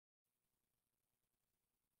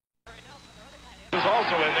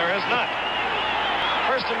also in there is not.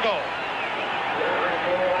 First and goal.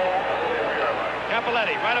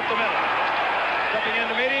 Capoletti right up the middle. Stepping in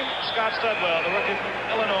to meet him, Scott Studwell, the rookie from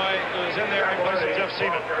Illinois, who is in there replacing Jeff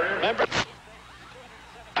Seaman. Remember,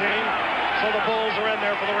 so the Bulls are in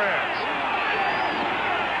there for the Rams.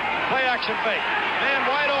 Play action fake. Man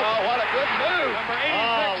wide open. Oh, what a good move. Number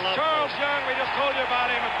 86, Charles Young. We just told you about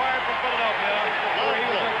him, acquired from Philadelphia. He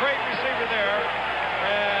was a great receiver there.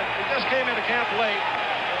 And he just came into camp late.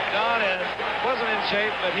 Don and wasn't in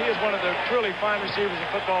shape, but he is one of the truly fine receivers in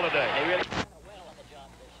football today.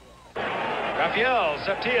 Raphael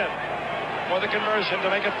Septien for the conversion to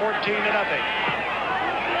make it 14-0.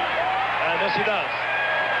 And this he does.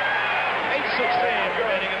 8:16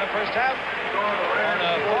 remaining in the first half. On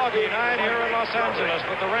a foggy night here in Los Angeles,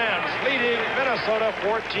 with the Rams leading Minnesota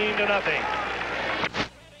 14-0.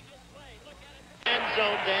 End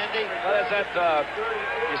zone, Dandy. Well, that's that.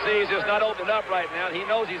 You see, he's just not opened up right now. He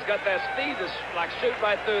knows he's got that speed to shoot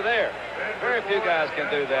right through there. Very few guys can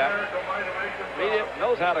do that. He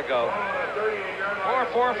knows how to go.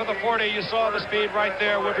 4-4 for the 40. You saw the speed right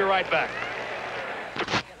there. We'll be right back.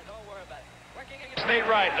 Nate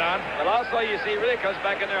Wright, Don. But also, you see, really comes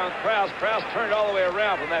back in there on Krause. Krause turned all the way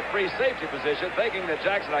around from that free safety position, thinking that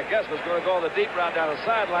Jackson, I guess, was going to go the deep route down the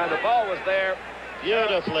sideline. The ball was there.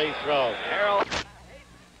 Beautifully thrown.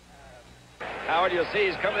 Howard, you'll see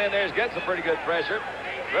he's coming in there. He's getting some pretty good pressure.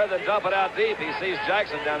 Rather than dump it out deep, he sees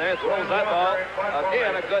Jackson down there, throws that ball.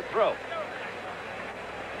 Again, a good throw.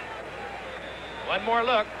 One more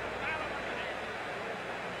look.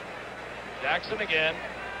 Jackson again.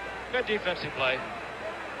 Good defensive play.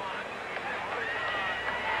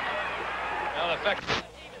 Well, effective.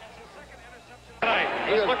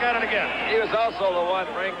 Let's look at it again. He was also the one,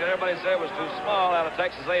 Frank, that everybody said was too small out of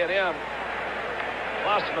Texas A&M.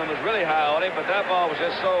 Klosterman was really high on him, but that ball was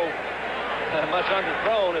just so much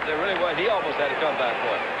underthrown that there really was. He almost had to come back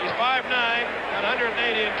for it. He's 5'9", 180,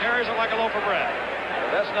 and carries it like a loaf of bread.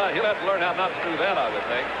 Well, that's not. He'll have to learn how not to do that, I would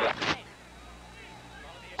think.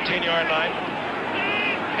 15-yard line.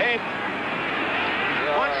 Hayden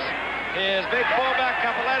wants his big fullback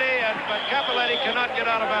Capoletti, but Capoletti cannot get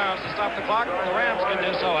out of bounds to stop the clock. The Rams can do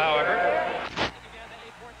so, however.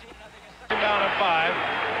 Down at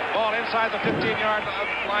 5. Ball inside the 15-yard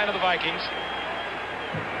line of the Vikings.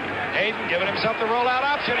 Hayden giving himself the rollout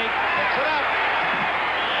option. He picks it up.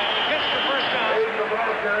 And he gets the first down. And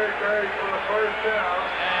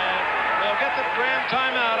they'll get the Ram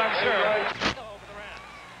timeout, I'm sure.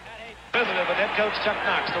 Visited with head coach Chuck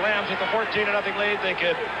Knox. The Rams with the 14-0 lead. They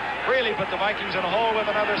could really put the Vikings in a hole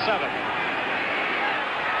with another 7.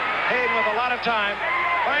 Hayden with a lot of time.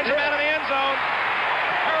 Finds a man in the end zone.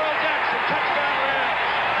 Harold Jackson, touchdown Rams.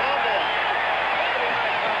 Oh, boy.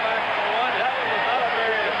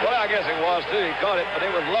 Well, I guess it was, too. He caught it, but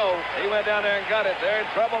it was low. He went down there and got it. They're in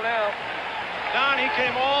trouble now. Don, he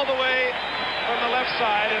came all the way from the left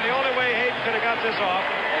side, and the only way Hayden could have got this off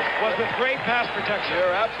was with great pass protection.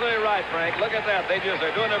 You're absolutely right, Frank. Look at that. They're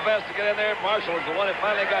doing their best to get in there. Marshall is the one that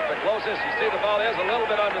finally got the closest. You see the ball is a little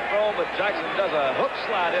bit underthrown, but Jackson does a hook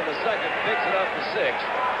slide in the second, picks it up to 6.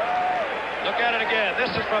 Look at it again.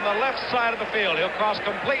 This is from the left side of the field. He'll cross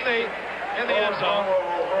completely in the end zone.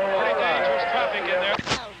 Pretty dangerous traffic in there.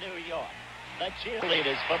 New York. The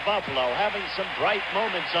cheerleaders for Buffalo having some bright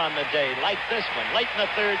moments on the day, like this one, late in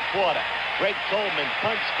the third quarter. Greg Coleman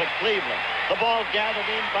punts for Cleveland. The ball gathered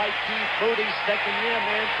in by Keith Moody, second-year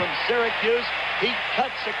man from Syracuse. He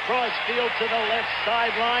cuts across field to the left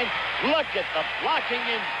sideline. Look at the blocking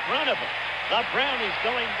in front of him. The Brownies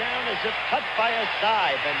going down as if cut by a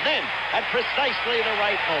scythe. And then, at precisely the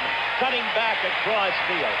right moment, cutting back across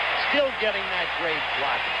field. Still getting that great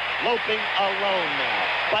blocking. Loping alone now.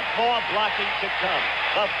 But more blocking to come.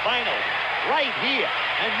 The final right here.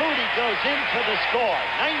 And Moody goes in for the score.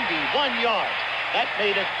 91 yards. That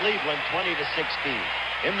made it Cleveland 20-16.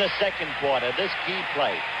 In the second quarter, this key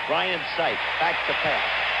play. Brian Sykes back to pass.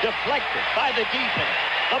 Deflected by the defense.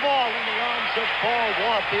 The ball in the arms of Paul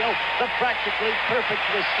Warfield, the practically perfect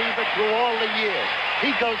receiver through all the years.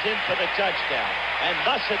 He goes in for the touchdown. And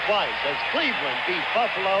thus it was as Cleveland beat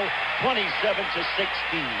Buffalo 27-16.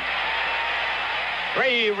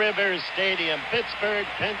 Three Rivers Stadium, Pittsburgh,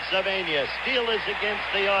 Pennsylvania. Steelers against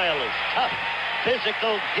the Oilers. Tough,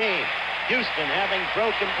 physical game. Houston having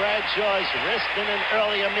broken Bradshaw's wrist in an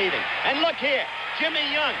earlier meeting. And look here, Jimmy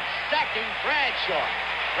Young sacking Bradshaw.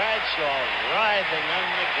 Bradshaw writhing on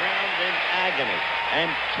the ground in agony and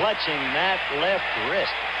clutching that left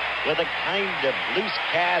wrist with a kind of loose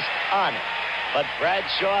cast on it. But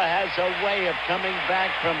Bradshaw has a way of coming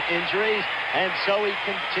back from injuries, and so he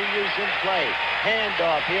continues in play.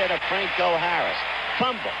 Handoff here to Franco Harris.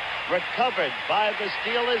 fumble recovered by the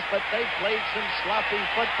Steelers, but they played some sloppy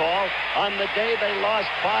football. On the day, they lost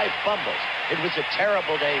 5 fumbles. It was a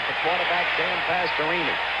terrible day for quarterback Dan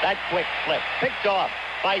Pastorini. That quick flip picked off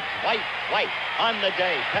by Dwight White. On the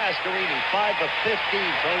day, Pastorini, 5 of 15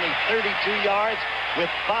 for only 32 yards with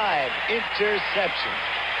 5 interceptions.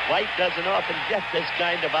 White doesn't often get this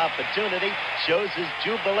kind of opportunity, shows his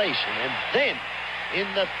jubilation. And then, in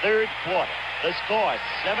the third quarter, the score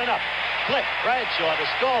 7-up. Cliff Bradshaw to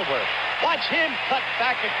Stallworth. Watch him cut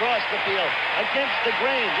back across the field against the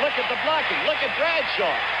grain. Look at the blocking. Look at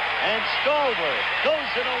Bradshaw. And Stallworth goes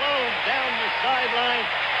it alone down the sideline.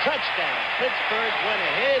 Touchdown. Pittsburgh went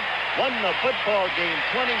ahead, won the football game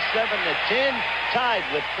 27-10, tied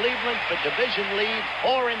with Cleveland for division lead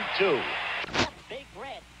 4-2. Big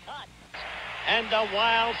red cut. And a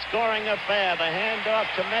wild scoring affair. The handoff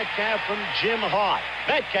to Metcalf from Jim Hart.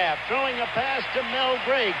 Metcalf throwing a pass to Mel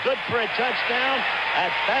Gray. Good for a touchdown.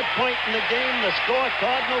 At that point in the game, the score,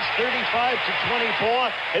 Cardinals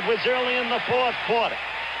 35-24. It was early in the fourth quarter.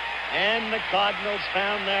 And the Cardinals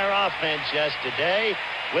found their offense yesterday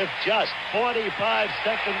with just 45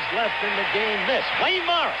 seconds left in the game. This, Wayne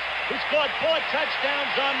Morris, who scored 4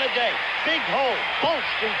 touchdowns on the day. Big hole, bolts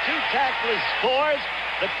through 2 tacklers, scores.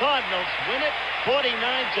 The Cardinals win it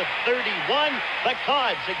 49-31. The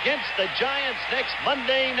Cards against the Giants next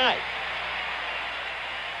Monday night.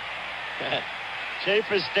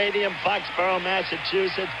 Schaefer Stadium, Foxborough,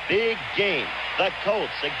 Massachusetts. Big game. The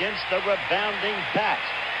Colts against the rebounding Pats.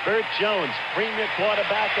 Burt Jones, premier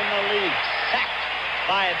quarterback in the league, sacked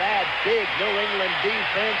by that big New England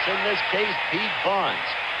defense, in this case, Pete Barnes.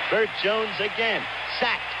 Burt Jones again,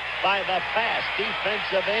 sacked by the fast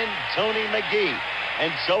defensive end, Tony McGee. And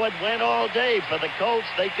so it went all day for the Colts.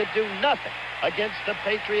 They could do nothing against the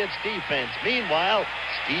Patriots defense. Meanwhile,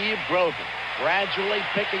 Steve Grogan gradually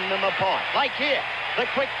picking them apart. Like here, the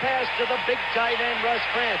quick pass to the big tight end, Russ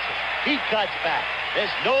Francis. He cuts back. There's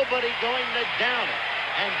nobody going to down it.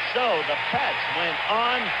 And so the Pats went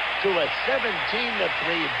on to a 17-3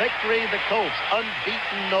 victory. The Colts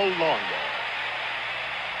unbeaten no longer.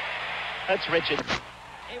 That's Richard.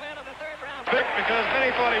 He went to the third round pick because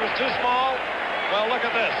many thought he was too small. Well, look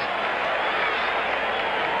at this.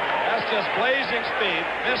 That's just blazing speed.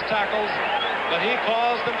 Missed tackles, but he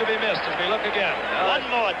caused them to be missed as we look again. One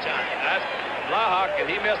more time. That's Blahak,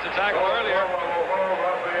 and he missed the tackle earlier.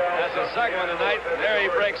 That's the second one tonight. There he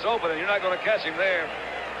breaks open, and you're not going to catch him there.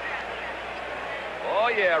 Oh,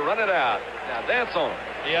 yeah, run it out. Now dance on him.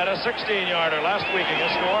 He had a 16-yarder last week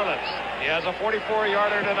against New Orleans. He has a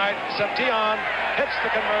 44-yarder tonight. Seption hits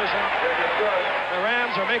the conversion. The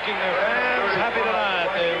Rams are making their fans happy tonight.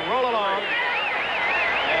 They roll along,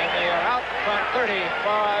 and they are out front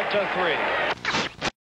 35-3.